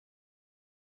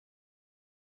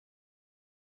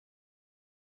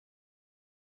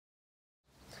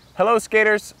Hello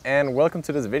skaters, and welcome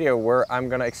to this video where I'm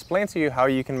gonna explain to you how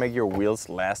you can make your wheels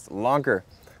last longer.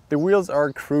 The wheels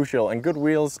are crucial, and good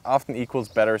wheels often equals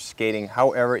better skating.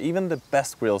 However, even the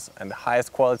best wheels and the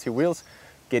highest quality wheels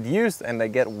get used and they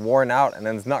get worn out, and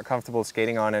then it's not comfortable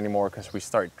skating on anymore because we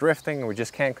start drifting and we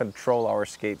just can't control our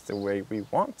skates the way we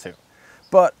want to.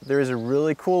 But there is a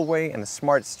really cool way and a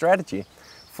smart strategy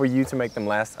for you to make them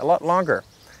last a lot longer.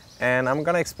 And I'm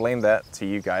gonna explain that to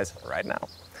you guys right now.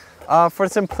 For the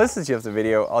simplicity of the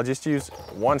video, I'll just use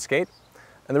one skate.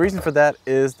 And the reason for that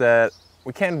is that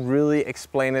we can't really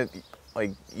explain it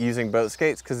like using both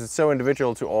skates because it's so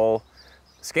individual to all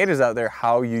skaters out there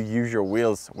how you use your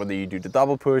wheels, whether you do the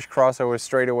double push, crossover,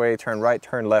 straightaway, turn right,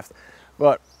 turn left.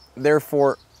 But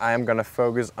therefore, I am gonna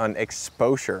focus on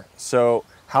exposure. So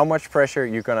how much pressure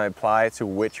you're gonna apply to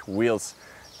which wheels.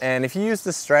 And if you use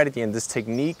this strategy and this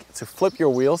technique to flip your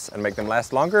wheels and make them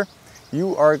last longer,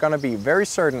 you are gonna be very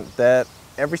certain that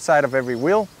every side of every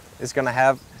wheel is gonna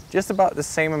have just about the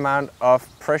same amount of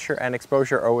pressure and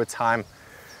exposure over time.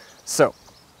 So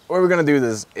what we're gonna do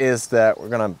this is that we're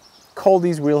gonna call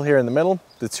these wheels here in the middle,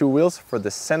 the two wheels, for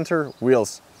the center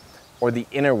wheels or the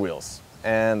inner wheels.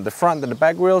 And the front and the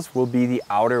back wheels will be the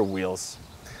outer wheels.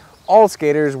 All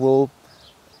skaters will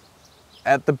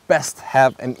at the best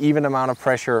have an even amount of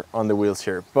pressure on the wheels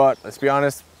here. But let's be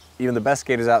honest, even the best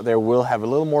skaters out there will have a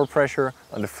little more pressure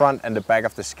on the front and the back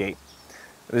of the skate.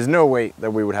 There's no way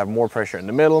that we would have more pressure in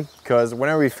the middle, because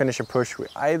whenever we finish a push, we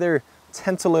either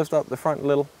tend to lift up the front a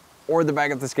little or the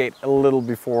back of the skate a little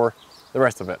before the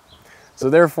rest of it. So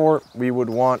therefore, we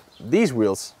would want these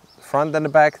wheels, the front and the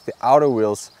back, the outer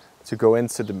wheels, to go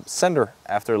into the center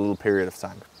after a little period of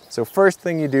time. So first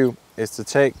thing you do is to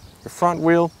take your front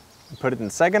wheel and put it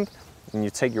in second, and you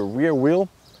take your rear wheel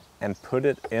and put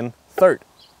it in third.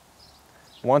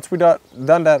 Once we've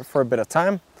done that for a bit of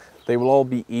time, they will all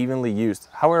be evenly used.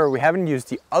 However, we haven't used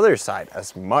the other side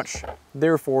as much.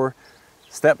 Therefore,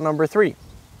 step number 3,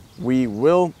 we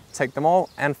will take them all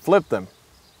and flip them.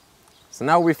 So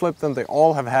now we flip them, they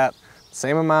all have had the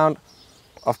same amount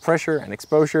of pressure and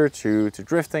exposure to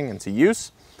drifting and to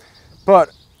use,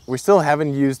 but we still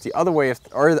haven't used the other way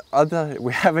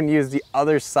we haven't used the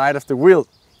other side of the wheel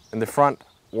in the front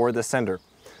or the center.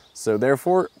 So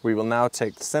therefore, we will now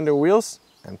take the center wheels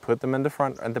and put them in the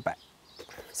front and the back.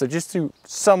 So just to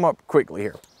sum up quickly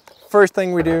here. First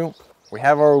thing we do, we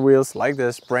have our wheels like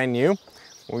this, brand new.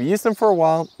 When we use them for a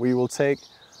while, we will take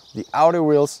the outer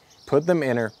wheels, put them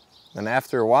inner, and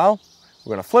after a while,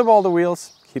 we're gonna flip all the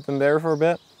wheels, keep them there for a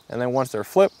bit, and then once they're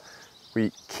flipped,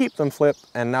 we keep them flipped,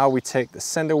 and now we take the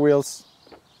center wheels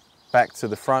back to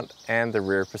the front and the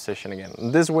rear position again.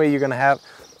 And this way you're gonna have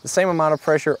the same amount of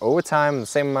pressure over time, the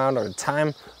same amount of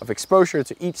time of exposure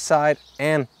to each side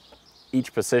and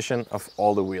each position of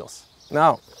all the wheels.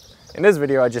 Now, in this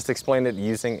video, I just explained it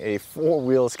using a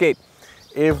 4-wheel skate.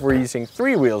 If we're using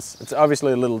 3 wheels, it's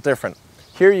obviously a little different.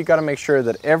 Here, you gotta make sure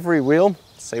that every wheel,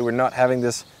 say we're not having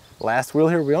this last wheel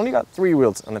here, we only got 3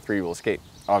 wheels on a 3-wheel skate,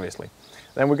 obviously.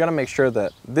 Then we're gonna make sure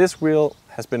that this wheel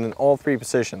has been in all 3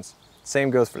 positions. Same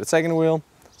goes for the second wheel.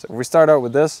 So if we start out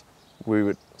with this, we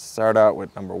would start out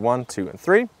with number 1, 2, and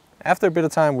 3. After a bit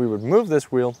of time, we would move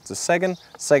this wheel to second,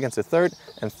 second to third,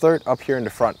 and third up here in the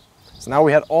front. So now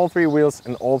we had all 3 wheels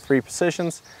in all 3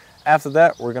 positions. After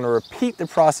that, we're gonna repeat the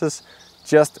process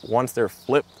just once they're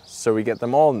flipped, so we get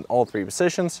them all in all 3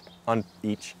 positions on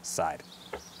each side.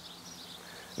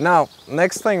 Now,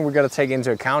 next thing we gotta take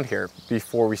into account here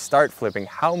before we start flipping,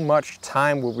 how much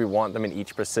time would we want them in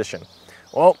each position?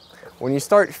 Well, when you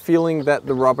start feeling that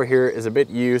the rubber here is a bit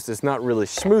used, it's not really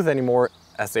smooth anymore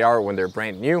as they are when they're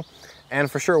brand new. And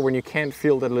for sure, when you can't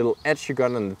feel that little edge you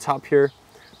got on the top here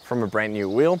from a brand new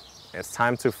wheel, it's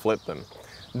time to flip them.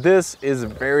 This is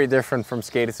very different from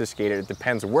skater to skater. It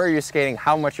depends where you're skating,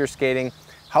 how much you're skating,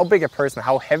 how big a person,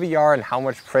 how heavy you are, and how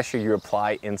much pressure you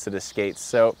apply into the skates.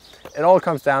 So it all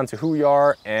comes down to who you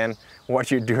are and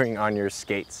what you're doing on your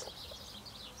skates.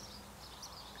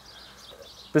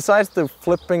 Besides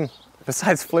flipping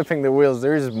the wheels,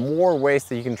 there's more ways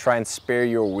that you can try and spare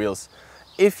your wheels.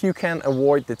 If you can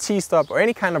avoid the T-stop or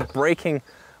any kind of braking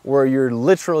where you're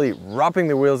literally rubbing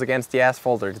the wheels against the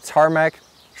asphalt or the tarmac,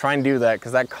 try and do that,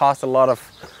 because that costs a lot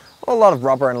of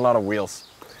rubber and a lot of wheels.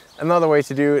 Another way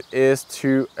to do it is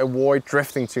to avoid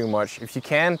drifting too much. If you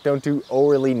can, don't do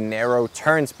overly narrow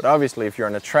turns, but obviously if you're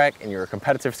on a track and you're a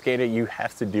competitive skater, you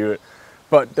have to do it.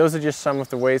 But those are just some of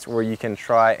the ways where you can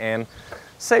try and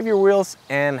save your wheels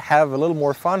and have a little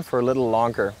more fun for a little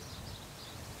longer.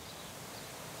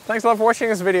 Thanks a lot for watching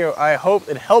this video. I hope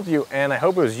it helped you and I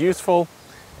hope it was useful,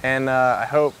 and I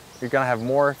hope you're gonna have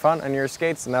more fun on your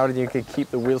skates now that you can keep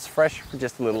the wheels fresh for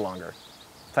just a little longer.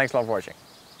 Thanks a lot for watching.